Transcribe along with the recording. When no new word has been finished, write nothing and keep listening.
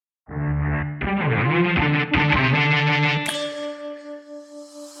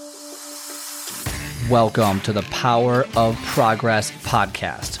welcome to the Power of Progress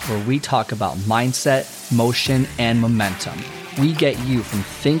podcast, where we talk about mindset, motion, and momentum. We get you from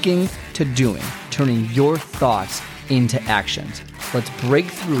thinking to doing, turning your thoughts into actions. Let's break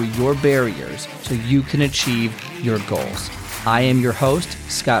through your barriers so you can achieve your goals. I am your host,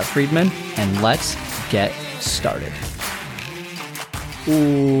 Scott Friedman, and let's get started.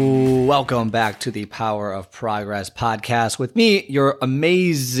 Welcome back to the Power of Progress podcast with me, your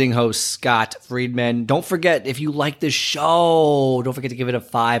amazing host, Scott Friedman. Don't forget, if you like this show, don't forget to give it a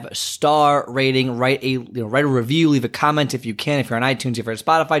 5-star rating, write a review, leave a comment if you can. If you're on iTunes, if you're on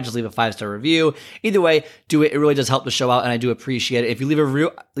Spotify, just leave a 5-star review. Either way, do it. It really does help the show out, and I do appreciate it. If you leave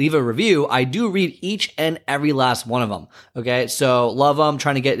a review, I do read each and every last one of them. Okay, so love them,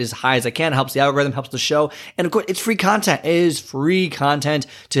 trying to get as high as I can. It helps the algorithm, helps the show, and of course, it's free content. It is free content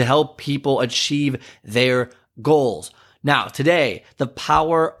to help people achieve their goals. Now, today, the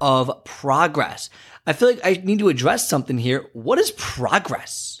power of progress. I feel like I need to address something here. What is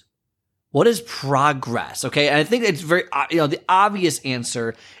progress? What is progress? Okay, and I think it's very, the obvious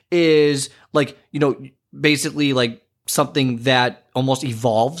answer is basically like something that almost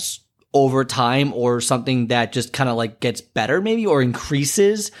evolves over time, or something that just kind of like gets better maybe, or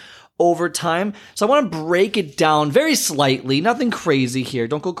increases over time. So I want to break it down very slightly, nothing crazy here.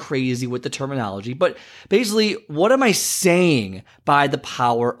 Don't go crazy with the terminology, but basically, what am I saying by the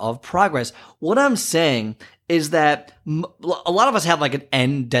power of progress? What I'm saying is that a lot of us have like an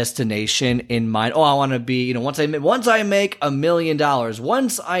end destination in mind. Oh, I want to be, once I make $1 million,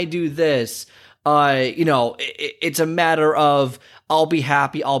 once I do this, it's a matter of I'll be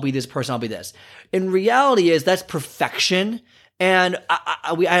happy, I'll be this person, I'll be this. In reality, that's perfection. And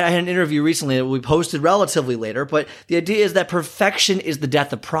I had an interview recently that we posted relatively later, but the idea is that perfection is the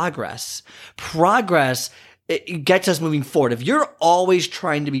death of progress. Progress, it gets us moving forward. If you're always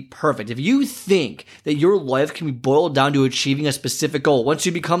trying to be perfect, if you think that your life can be boiled down to achieving a specific goal, once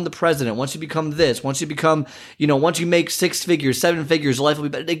you become the president, once you become this, once you become, once you make 6 figures, 7 figures, life will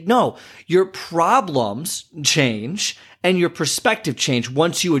be better. No, your problems change and your perspective change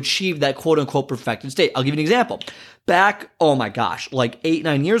once you achieve that quote unquote perfected state. I'll give you an example. Back, like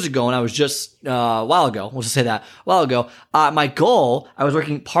 8-9 years ago, and I was just, a while ago, my goal, I was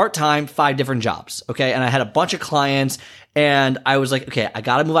working part-time, 5 different jobs, okay? And I had a bunch of clients, and I was like, okay, I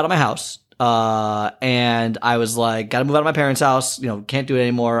gotta move out of my house. And I was like, gotta move out of my parents' house, can't do it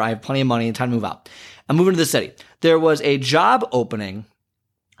anymore. I have plenty of money and time to move out. I'm moving to the city. There was a job opening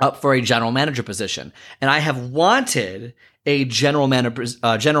up for a general manager position, and I have wanted a general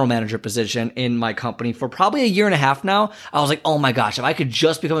manager position in my company for probably 1.5 years now. I was like, oh my gosh, if I could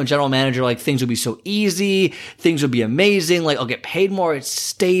just become a general manager, like things would be so easy, things would be amazing, like I'll get paid more, it's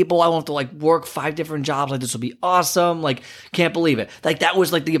stable, I won't have to work 5 different jobs, this will be awesome, can't believe it. That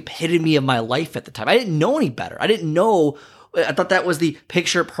was the epitome of my life at the time. I didn't know any better. I thought that was the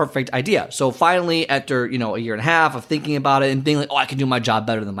picture perfect idea. So finally, after, 1.5 years of thinking about it and being like, oh, I can do my job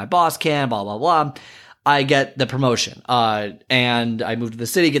better than my boss can, blah, blah, blah, I get the promotion. And I move to the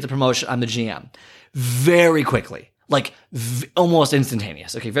city, get the promotion. I'm the GM. Very quickly, almost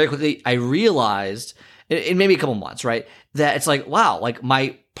instantaneous. Okay, very quickly, I realized, in maybe a couple months, right, that it's wow,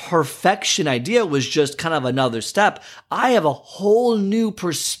 my perfection idea was just kind of another step. I have a whole new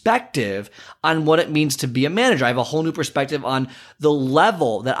perspective on what it means to be a manager. I have a whole new perspective on the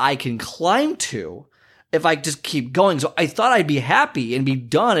level that I can climb to if I just keep going. So I thought I'd be happy and be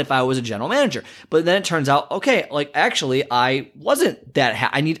done if I was a general manager. But then it turns out, okay, actually I wasn't that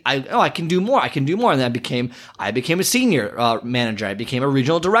happy. I can do more. I can do more. And then I became a senior manager. I became a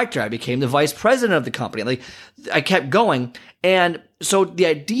regional director. I became the vice president of the company. I kept going. And so the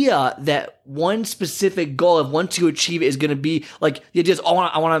idea that one specific goal of once you achieve it is going to be the idea is, oh,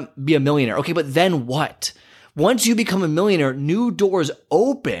 I want to be a millionaire. Okay, but then what? Once you become a millionaire, new doors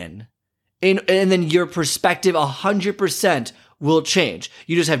open. And then your perspective 100% will change.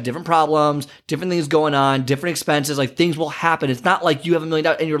 You just have different problems, different things going on, different expenses, things will happen. It's not like you have $1 million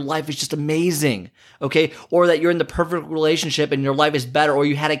and your life is just amazing, okay? Or that you're in the perfect relationship and your life is better, or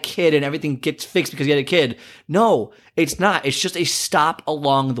you had a kid and everything gets fixed because you had a kid. No, it's not. It's just a stop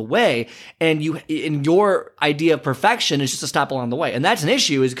along the way. And your idea of perfection is just a stop along the way. And that's an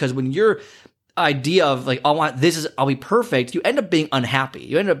issue, is because when your idea of I'll be perfect, you end up being unhappy.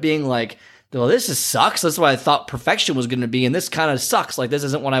 You end up being well, this sucks. That's what I thought perfection was going to be, and this kind of sucks. This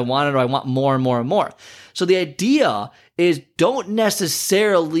isn't what I wanted, or I want more and more and more. So the idea is, don't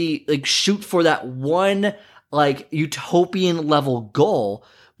necessarily shoot for that one utopian level goal,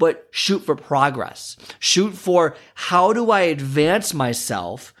 but shoot for progress. Shoot for, how do I advance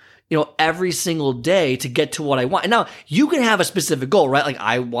myself every single day to get to what I want. And now you can have a specific goal, right? Like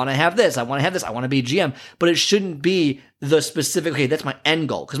I want to have this, I want to have this, I want to be a GM, but it shouldn't be the specific, okay, that's my end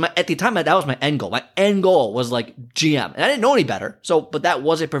goal. Cause at the time that was my end goal. My end goal was like GM and I didn't know any better. But that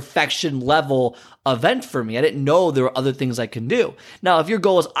was a perfection level event for me. I didn't know there were other things I can do. Now, if your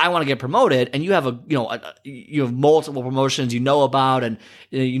goal is I want to get promoted and you have you have multiple promotions about, and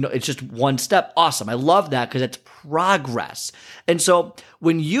it's just one step. Awesome. I love that because it's progress. And so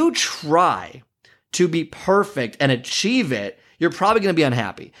when you try to be perfect and achieve it, you're probably going to be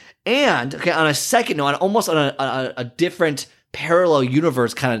unhappy. And okay, on a second note, almost on a different parallel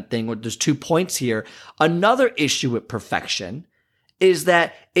universe kind of thing, where there's 2 points here. Another issue with perfection is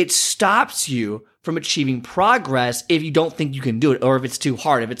that it stops you from achieving progress if you don't think you can do it, or if it's too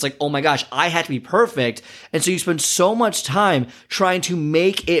hard. If it's like, oh my gosh, I have to be perfect. And so you spend so much time trying to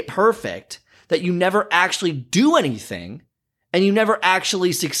make it perfect that you never actually do anything and you never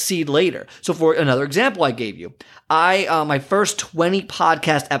actually succeed later. So for another example I gave you, my first 20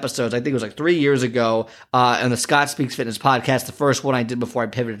 podcast episodes, I think it was like 3 years ago, on the Scott Speaks Fitness podcast, the first one I did before I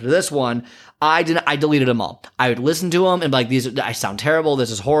pivoted to this one, I deleted them all. I would listen to them and be like, I sound terrible.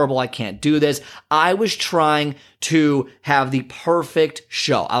 This is horrible. I can't do this. I was trying to have the perfect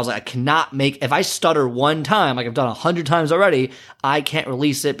show. I was like, I cannot if I stutter one time, like I've done 100 times already, I can't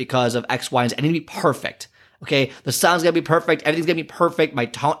release it because of X, Y, and Z. I need to be perfect. Okay, the sound's gotta be perfect. Everything's gotta be perfect. My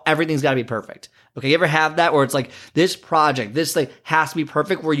tone, everything's gotta be perfect. Okay, you ever have that where it's like this project, this thing has to be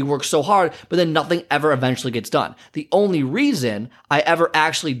perfect, where you work so hard, but then nothing ever eventually gets done? The only reason I ever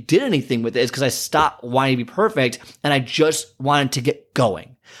actually did anything with it is because I stopped wanting to be perfect and I just wanted to get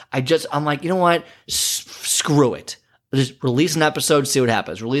going. I'm like, you know what? Screw it. Just release an episode, see what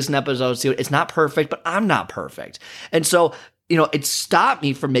happens. Release an episode, see what, it's not perfect, but I'm not perfect. And so, it stopped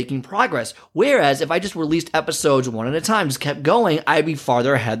me from making progress. Whereas if I just released episodes one at a time, just kept going, I'd be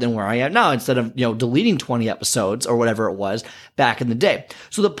farther ahead than where I am now, instead of, deleting 20 episodes or whatever it was back in the day.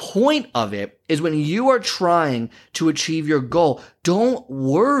 So the point of it is, when you are trying to achieve your goal, don't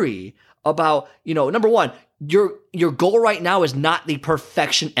worry about, number one, your goal right now is not the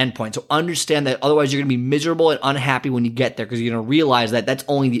perfection endpoint. So understand that, otherwise you're going to be miserable and unhappy when you get there, because you're going to realize that that's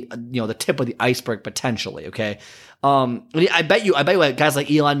only the tip of the iceberg potentially. Okay. I bet you guys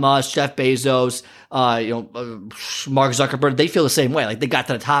like Elon Musk, Jeff Bezos, Mark Zuckerberg, they feel the same way. Like they got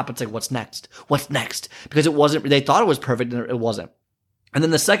to the top. It's like, what's next? What's next? Because they thought it was perfect and it wasn't. And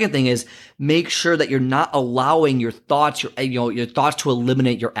then the second thing is, make sure that you're not allowing your thoughts, your thoughts to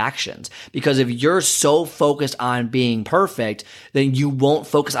eliminate your actions. Because if you're so focused on being perfect, then you won't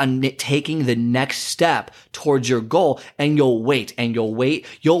focus on taking the next step towards your goal, and you'll wait for I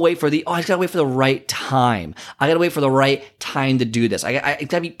just gotta wait for the right time. I gotta wait for the right time to do this. It's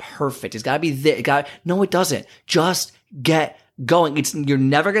gotta be perfect. It's gotta be this. No, it doesn't. Just get going. You're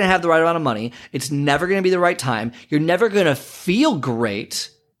never going to have the right amount of money. It's never going to be the right time. You're never going to feel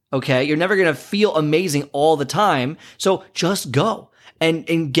great. Okay. You're never going to feel amazing all the time. So just go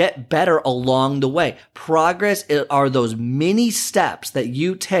and get better along the way. Progress are those mini steps that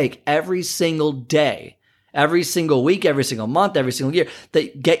you take every single day, every single week, every single month, every single year,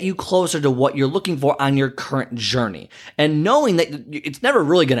 that get you closer to what you're looking for on your current journey. And knowing that it's never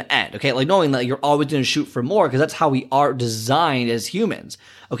really going to end, okay? Like knowing that you're always going to shoot for more, because that's how we are designed as humans.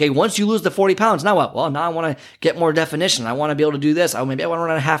 Okay, once you lose the 40 pounds, now what? Well, now I want to get more definition. I want to be able to do this. Maybe I want to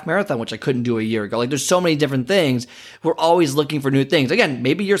run a half marathon, which I couldn't do a year ago. Like there's so many different things. We're always looking for new things. Again,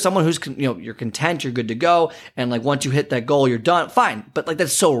 maybe you're someone who's, you're content, you're good to go. And like once you hit that goal, you're done. Fine. But like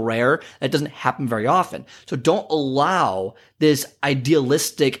that's so rare. That doesn't happen very often. So don't allow this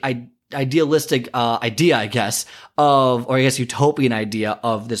idealistic idea, I guess, utopian idea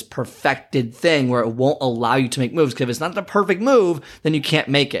of this perfected thing where it won't allow you to make moves. Because if it's not the perfect move, then you can't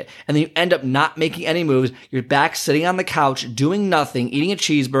make it. And then you end up not making any moves. You're back sitting on the couch, doing nothing, eating a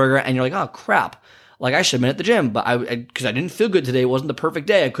cheeseburger, and you're like, oh crap. Like I should have been at the gym, but because I didn't feel good today, it wasn't the perfect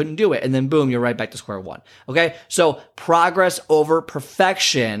day, I couldn't do it. And then boom, you're right back to square one. Okay. So progress over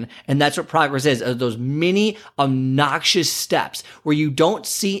perfection. And that's what progress is, those mini obnoxious steps where you don't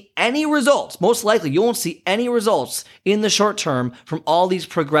see any results. Most likely you won't see any results in the short term from all these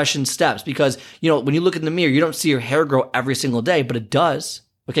progression steps, because, when you look in the mirror, you don't see your hair grow every single day, but it does.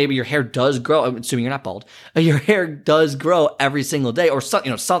 Okay, but your hair does grow. I'm assuming you're not bald. Your hair does grow every single day, or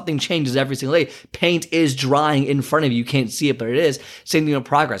something changes every single day. Paint is drying in front of you. You can't see it, but it is. Same thing with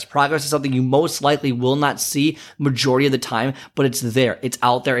progress. Progress is something you most likely will not see majority of the time, but it's there. It's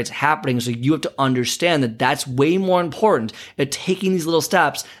out there. It's happening. So you have to understand that that's way more important at taking these little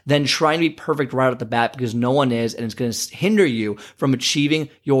steps than trying to be perfect right off the bat, because no one is, and it's going to hinder you from achieving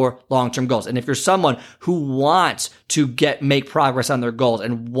your long-term goals. And if you're someone who wants to make progress on their goals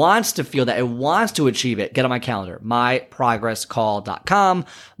and and wants to feel that, it wants to achieve it, get on my calendar, myprogresscall.com,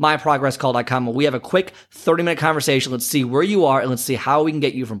 myprogresscall.com. We have a quick 30-minute conversation. Let's see where you are and let's see how we can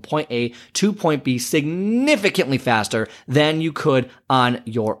get you from point A to point B significantly faster than you could on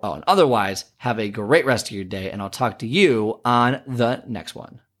your own. Otherwise, have a great rest of your day, and I'll talk to you on the next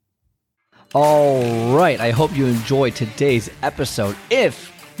one. All right, I hope you enjoyed today's episode. If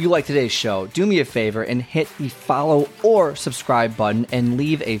you like today's show, do me a favor and hit the follow or subscribe button and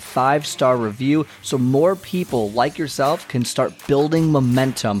leave a 5-star review so more people like yourself can start building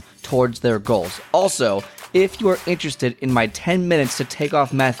momentum towards their goals. Also, if you are interested in my 10 minutes to take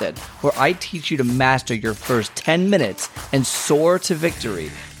off method, where I teach you to master your first 10 minutes and soar to victory,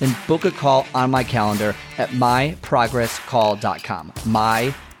 then book a call on my calendar at myprogresscall.com.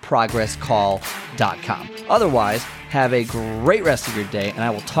 myprogresscall.com. Otherwise, have a great rest of your day, and I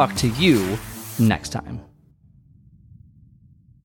will talk to you next time.